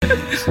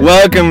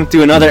Welcome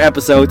to another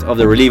episode of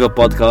the Reliever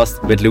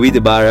podcast with Louis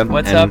de Barre and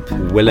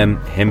Willem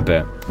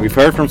Himpe. We've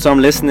heard from some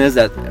listeners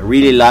that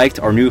really liked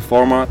our new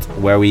format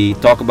where we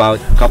talk about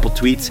a couple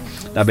tweets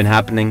that have been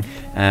happening.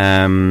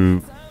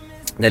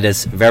 That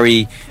is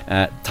very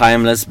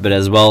timeless, but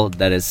as well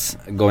that is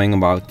going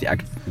about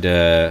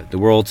the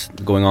world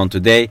going on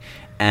today.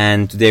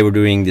 And today we're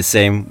doing the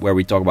same, where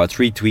we talk about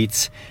 3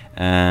 tweets.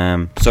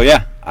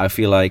 I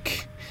feel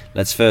like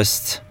let's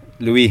first,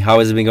 Louis, how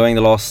has it been going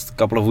the last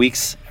couple of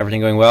weeks? Everything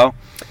going well?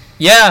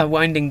 Yeah,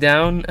 winding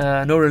down.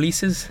 No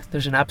releases.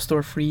 There's an app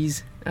store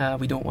freeze.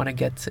 We don't want to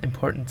get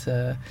important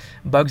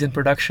bugs in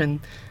production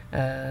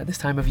this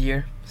time of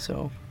year.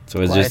 So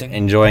it's just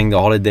enjoying the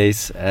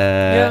holidays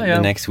the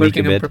next week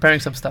a bit. Preparing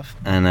some stuff.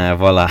 And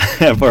voila,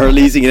 for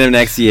releasing them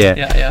next year.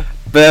 Yeah.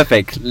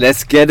 Perfect.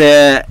 Let's get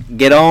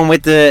on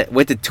with the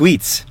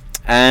tweets.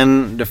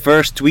 And the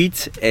first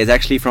tweet is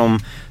actually from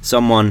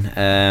someone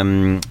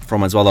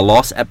from as well the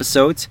last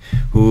episode,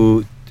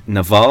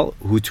 Naval,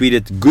 who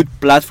tweeted, "Good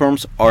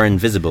platforms are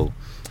invisible."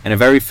 And a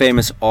very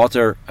famous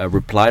author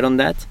replied on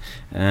that,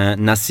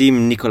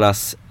 Nassim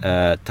Nicholas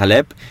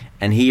Taleb,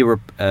 and he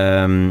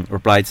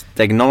replied,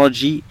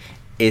 "Technology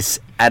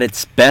is at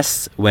its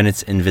best when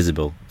it's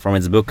invisible," from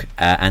its book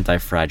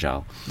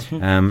Anti-Fragile.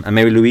 And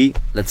maybe, Louis,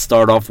 let's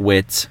start off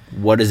with,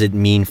 what does it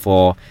mean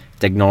for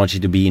technology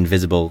to be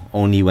invisible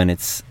only when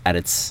it's at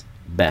its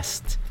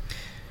best?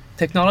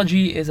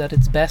 Technology is at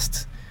its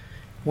best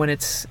when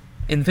it's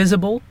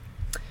invisible,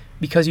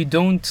 because you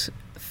don't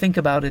think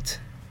about it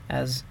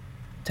as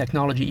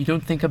technology. You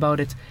don't think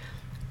about it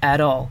at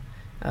all.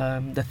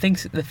 The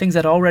things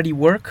that already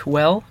work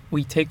well,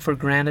 we take for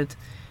granted,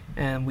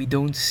 and we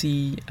don't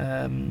see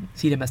them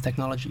as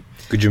technology.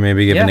 Could you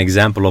maybe give an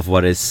example of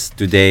what is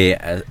today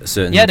a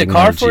certain technology? The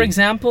car, for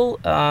example.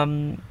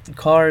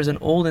 Car is an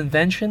old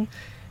invention,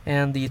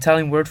 and the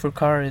Italian word for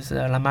car is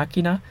la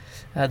macchina,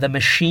 the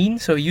machine.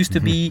 So it used to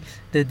be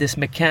this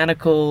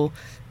mechanical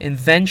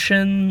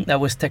invention that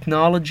was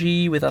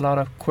technology with a lot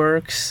of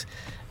quirks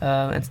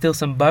and still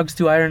some bugs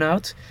to iron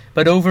out.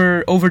 But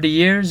over the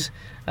years,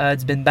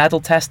 it's been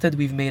battle tested.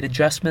 We've made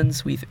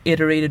adjustments. We've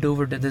iterated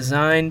over the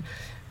design.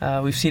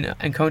 We've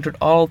encountered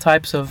all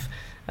types of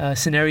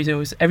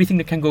scenarios. Everything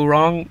that can go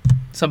wrong,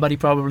 somebody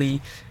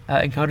probably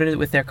encountered it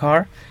with their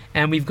car,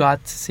 and we've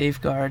got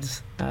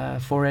safeguards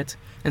for it.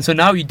 And so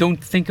now you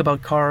don't think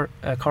about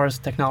cars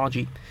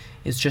technology.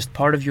 It's just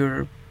part of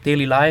your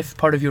daily life,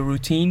 part of your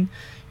routine.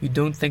 You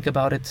don't think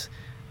about it.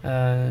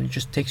 It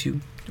just takes you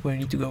where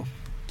you need to go.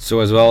 So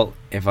as well,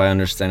 if I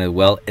understand it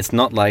well, it's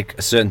not like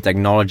a certain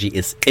technology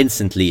is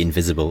instantly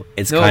invisible.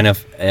 It's kind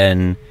of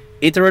an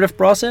iterative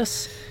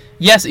process.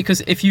 Yes,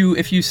 because if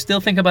you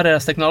still think about it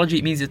as technology,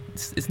 it means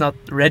it's not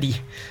ready,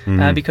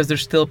 because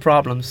there's still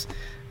problems.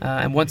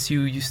 And once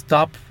you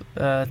stop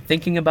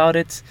thinking about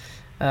it,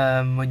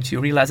 once you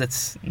realize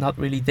it's not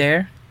really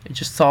there, it's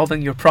just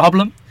solving your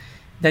problem,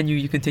 then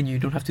you continue. You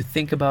don't have to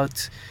think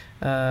about,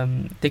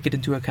 take it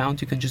into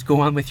account. You can just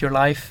go on with your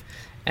life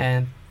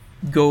and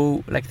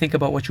think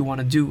about what you want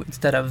to do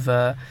instead of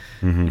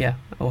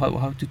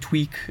how to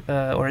tweak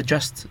or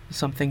adjust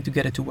something to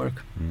get it to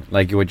work.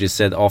 Like what you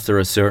said, after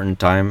a certain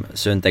time,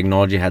 certain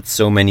technology had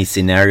so many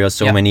scenarios,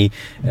 so many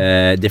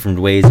different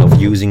ways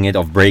of using it,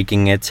 of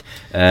breaking it.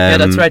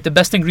 That's right. The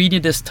best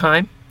ingredient is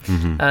time.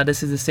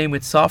 This is the same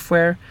with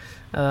software.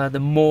 The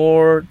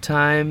more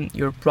time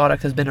your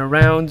product has been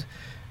around,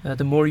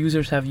 the more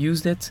users have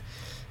used it,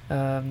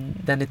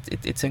 then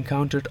it's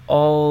encountered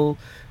all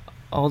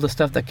the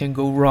stuff that can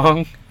go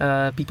wrong.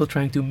 People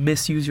trying to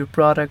misuse your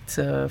product,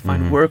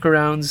 find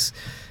workarounds,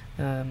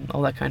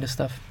 all that kind of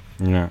stuff.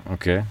 Yeah,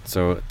 okay.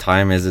 So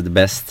time is the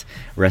best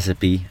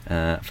recipe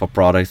for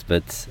products,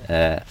 but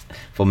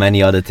for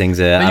many other things,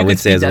 I would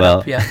say as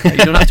well. You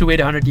don't have to wait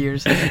 100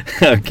 years.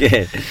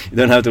 Okay, you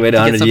don't have to wait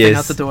 100 years.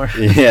 Out the door.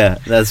 Yeah,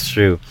 that's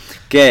true.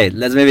 Okay,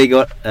 let's maybe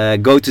go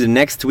to the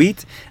next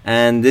tweet,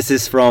 and this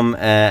is from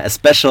a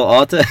special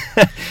author.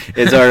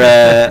 It's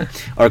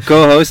our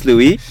co-host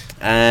Louis,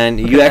 and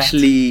you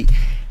actually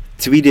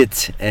tweeted,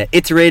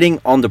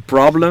 "Iterating on the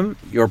problem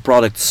your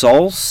product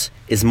solves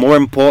is more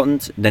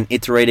important than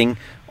iterating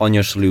on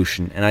your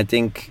solution." And I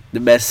think the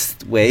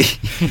best way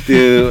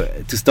to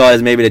start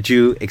is maybe that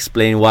you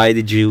explain, why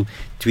did you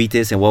tweet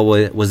this and what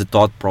was the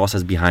thought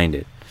process behind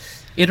it?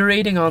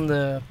 Iterating on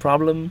the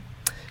problem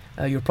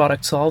your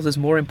product solves is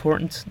more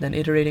important than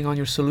iterating on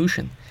your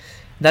solution.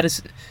 That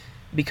is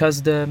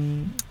because the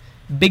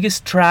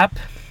biggest trap,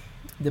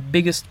 the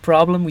biggest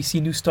problem we see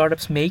new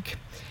startups make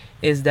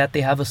is that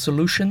they have a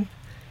solution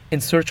in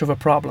search of a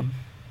problem.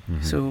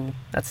 So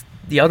that's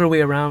the other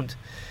way around.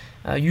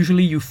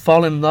 Usually you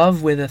fall in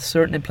love with a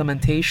certain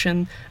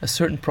implementation, a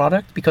certain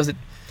product, because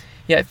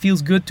it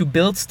feels good to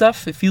build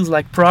stuff. It feels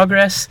like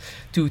progress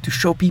to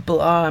show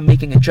people, I'm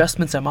making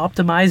adjustments, I'm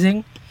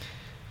optimizing.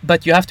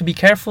 But you have to be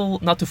careful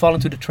not to fall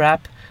into the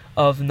trap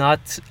of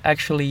not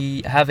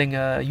actually having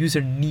a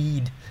user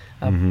need,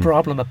 a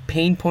problem, a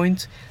pain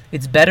point.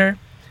 It's better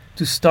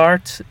to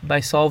start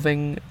by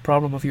solving a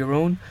problem of your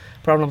own,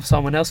 problem of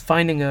someone else,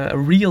 finding a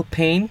real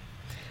pain,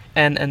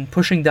 and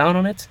pushing down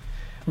on it,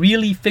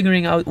 really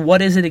figuring out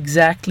what is it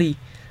exactly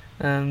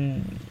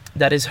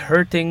that is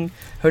hurting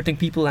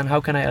people, and how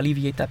can I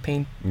alleviate that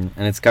pain.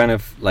 And it's kind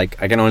of like,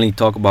 I can only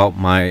talk about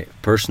my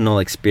personal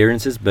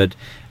experiences, but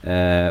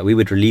we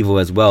with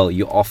Relivo as well,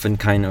 you often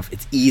kind of,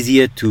 it's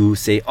easier to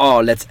say, oh,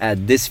 let's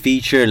add this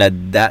feature,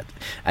 add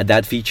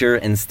that feature,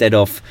 instead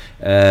of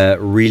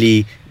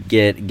really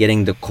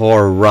getting the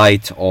core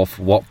right of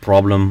what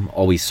problem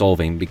are we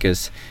solving,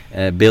 because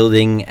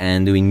building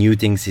and doing new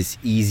things is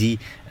easy,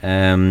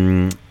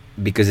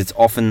 because it's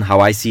often how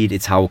I see it,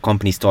 it's how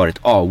companies started.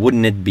 Oh,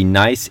 wouldn't it be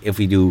nice if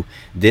we do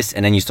this,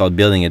 and then you start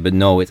building it. But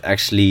no, it's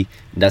actually,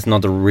 that's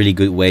not a really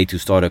good way to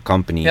start a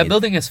company. Yeah,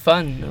 building is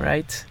fun,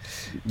 right?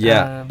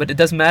 Yeah. But it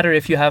doesn't matter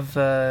if you have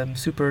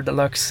super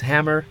deluxe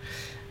hammer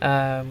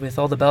with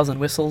all the bells and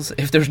whistles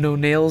if there's no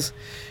nails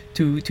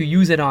to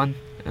use it on.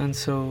 And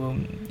so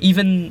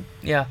even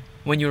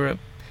when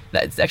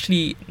that's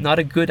actually not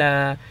a good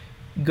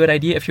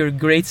idea. If you're a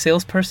great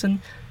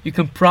salesperson, you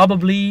can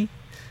probably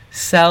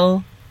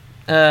sell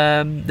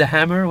the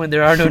hammer when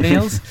there are no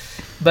nails,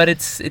 but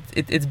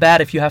it's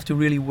bad if you have to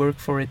really work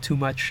for it too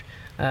much.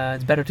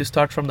 It's better to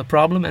start from the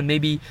problem and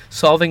maybe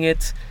solving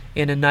it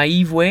in a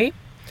naive way,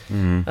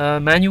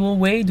 manual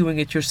way, doing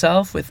it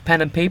yourself with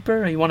pen and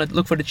paper. You want to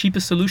look for the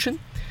cheapest solution,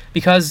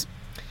 because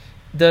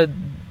the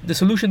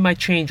solution might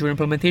change, or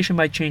implementation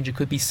might change. It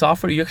could be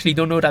software. You actually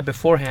don't know that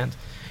beforehand.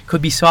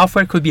 Could be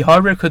software, could be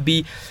hardware, could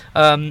be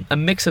a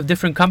mix of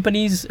different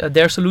companies,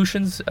 their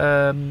solutions,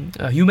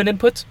 human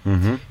input.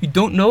 You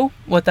don't know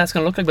what that's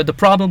going to look like, but the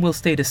problem will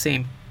stay the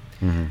same.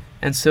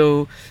 And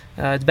so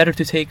it's better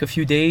to take a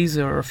few days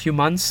or a few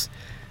months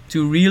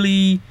to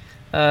really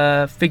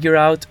figure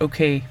out,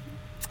 okay,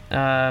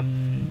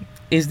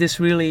 is this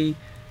really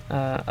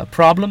a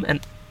problem, and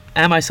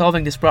am I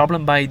solving this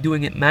problem by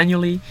doing it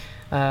manually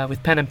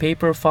with pen and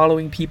paper,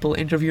 following people,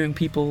 interviewing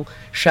people,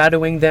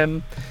 shadowing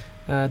them,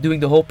 doing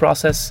the whole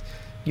process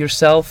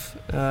yourself,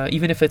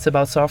 even if it's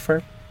about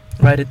software.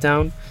 Write it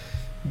down,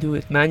 do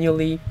it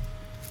manually,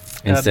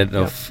 instead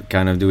of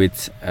kind of do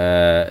it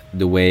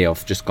the way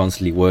of just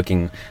constantly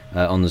working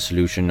on the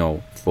solution.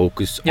 No,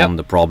 focus on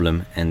the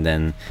problem, and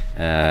then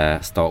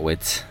start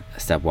with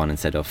step one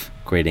instead of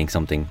creating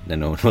something that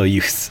no one will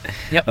use.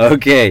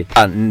 Okay,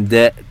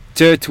 the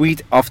third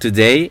tweet of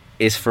today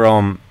is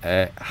from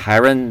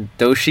Hiran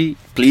Doshi.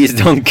 Please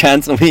don't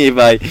cancel me if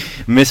I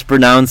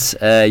mispronounce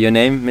your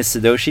name,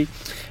 Mr. Doshi.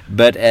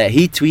 But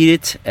he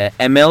tweeted,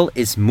 ML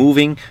is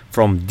moving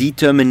from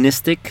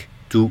deterministic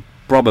to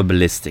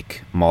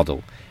probabilistic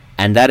model.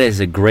 And that is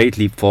a great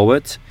leap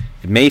forward.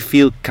 It may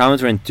feel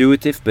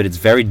counterintuitive, but it's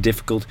very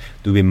difficult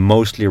to be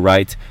mostly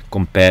right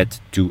compared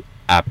to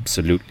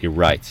absolutely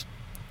right.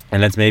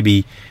 And let's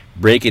maybe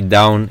break it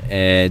down.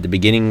 At the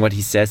beginning, what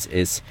he says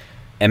is,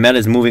 ML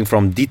is moving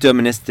from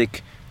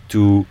deterministic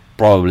to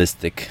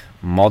probabilistic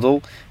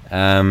model,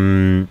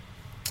 and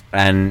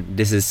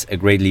this is a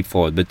great leap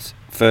forward. But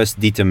first,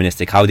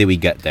 deterministic. How did we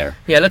get there?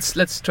 Yeah,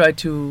 let's try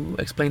to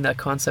explain that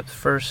concept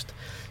first.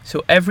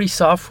 So every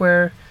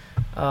software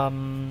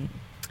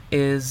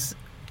is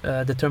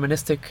a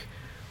deterministic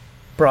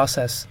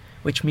process,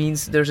 which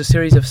means there's a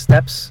series of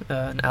steps,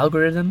 an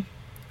algorithm,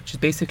 which is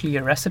basically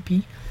a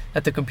recipe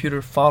that the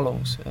computer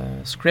follows,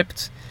 a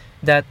script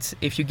that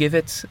if you give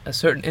it a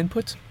certain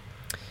input,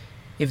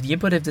 if the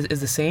input is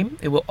the same,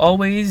 it will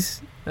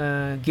always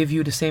give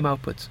you the same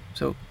output.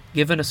 So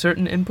given a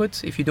certain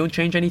input, if you don't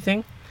change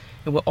anything,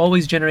 it will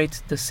always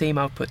generate the same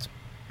output.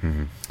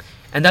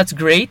 And that's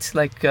great.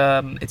 Like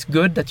it's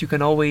good that you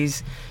can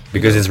always,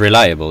 because it's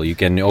reliable. You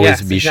can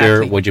always be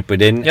sure what you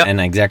put in,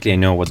 and exactly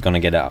know what's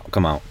gonna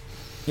come out.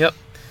 Yep.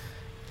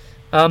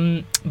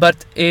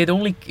 But it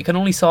can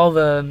only solve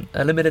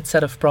a limited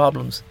set of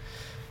problems.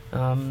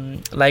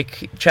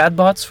 Like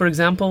chatbots, for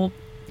example,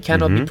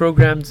 cannot be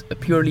programmed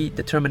purely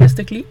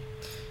deterministically.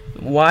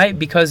 Why?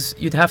 Because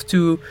you'd have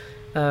to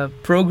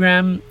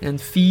program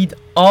and feed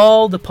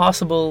all the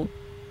possible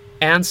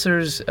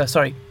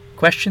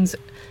questions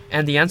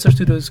and the answers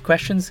to those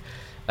questions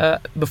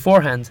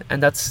beforehand,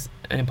 and that's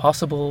an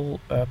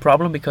impossible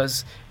problem,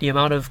 because the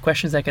amount of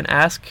questions I can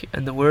ask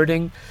and the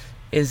wording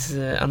is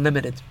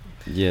unlimited.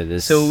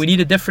 So we need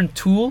a different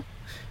tool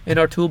in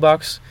our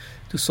toolbox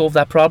to solve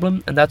that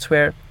problem, and that's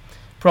where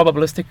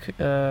probabilistic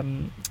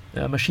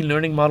machine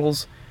learning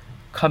models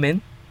come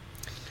in.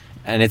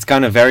 And it's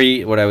kind of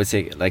very, what I would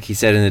say, like he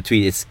said in the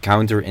tweet, it's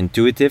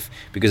counterintuitive,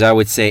 because I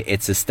would say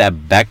it's a step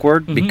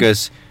backward,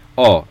 because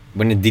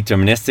when it's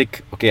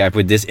deterministic, okay, I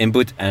put this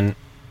input and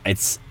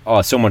it's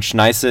so much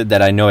nicer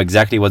that I know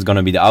exactly what's going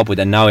to be the output.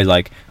 And now it's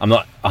like, I'm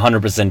not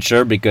 100%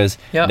 sure, because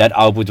that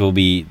output will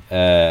be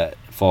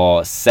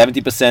for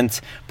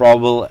 70%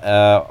 probable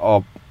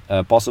or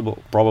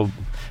probable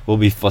will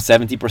be for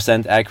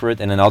 70% accurate,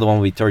 and another one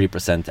will be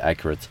 30%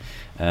 accurate.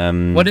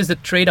 What is the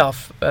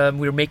trade-off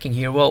we're making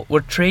here? Well, we're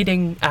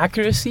trading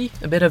accuracy,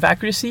 a bit of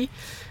accuracy,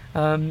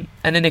 and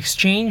in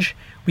exchange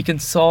we can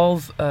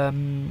solve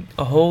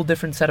a whole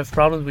different set of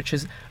problems, which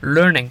is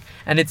learning.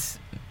 And it's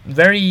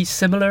very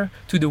similar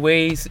to the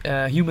ways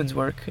humans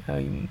work.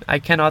 I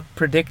cannot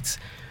predict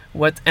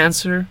what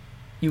answer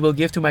you will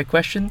give to my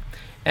question,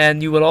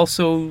 and you will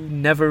also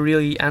never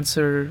really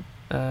answer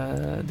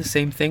the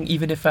same thing,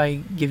 even if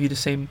I give you the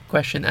same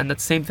question. And that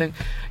same thing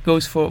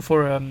goes for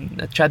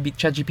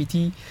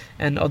ChatGPT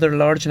and other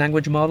large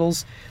language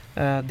models.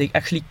 They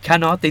actually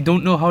cannot. They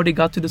don't know how they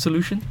got to the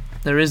solution.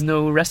 There is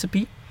no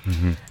recipe.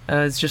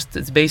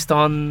 It's based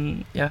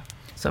on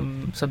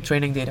some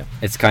training data.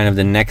 It's kind of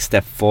the next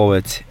step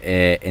forward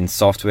in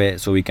software,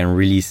 so we can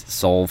really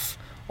solve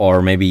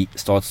or maybe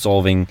start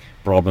solving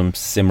problems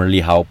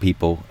similarly how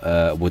people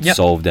would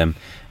solve them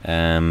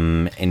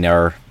in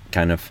their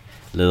kind of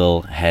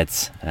little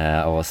heads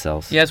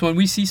ourselves. Yes, when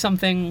we see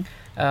something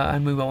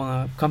and we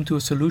want to come to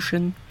a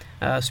solution,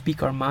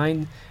 speak our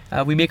mind,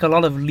 we make a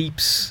lot of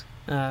leaps,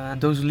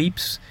 and those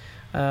leaps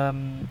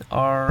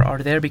are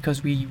there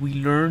because we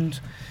learned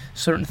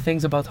certain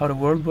things about how the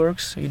world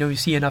works. You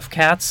see enough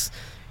cats,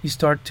 you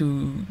start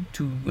to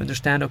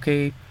understand,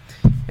 okay,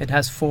 it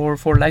has four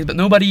legs, but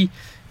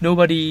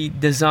nobody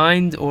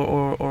designed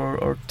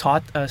or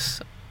taught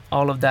us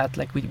all of that.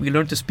 Like we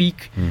learned to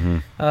speak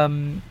in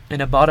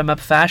a bottom-up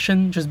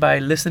fashion just by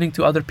listening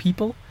to other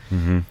people.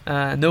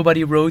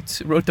 Nobody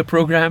wrote the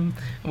program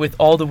with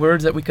all the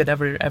words that we could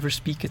ever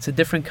speak. It's a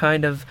different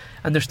kind of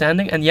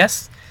understanding, and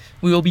yes,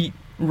 we will be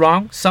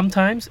wrong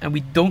sometimes, and we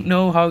don't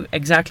know how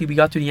exactly we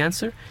got to the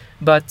answer,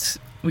 but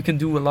we can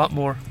do a lot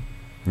more.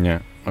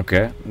 Yeah,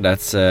 okay,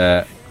 that's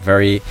a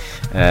very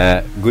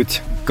good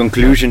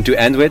conclusion to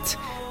end with.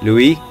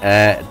 Louis,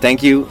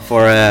 thank you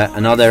for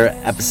another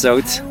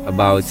episode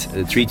about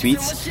 3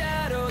 tweets.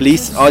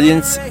 Please,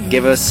 audience,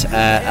 give us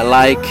a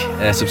like,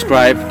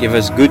 subscribe, give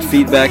us good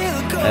feedback,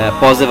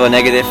 positive or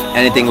negative.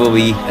 Anything will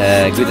be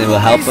good and will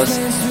help us.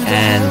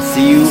 And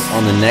see you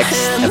on the next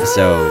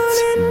episode.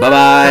 Bye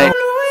bye.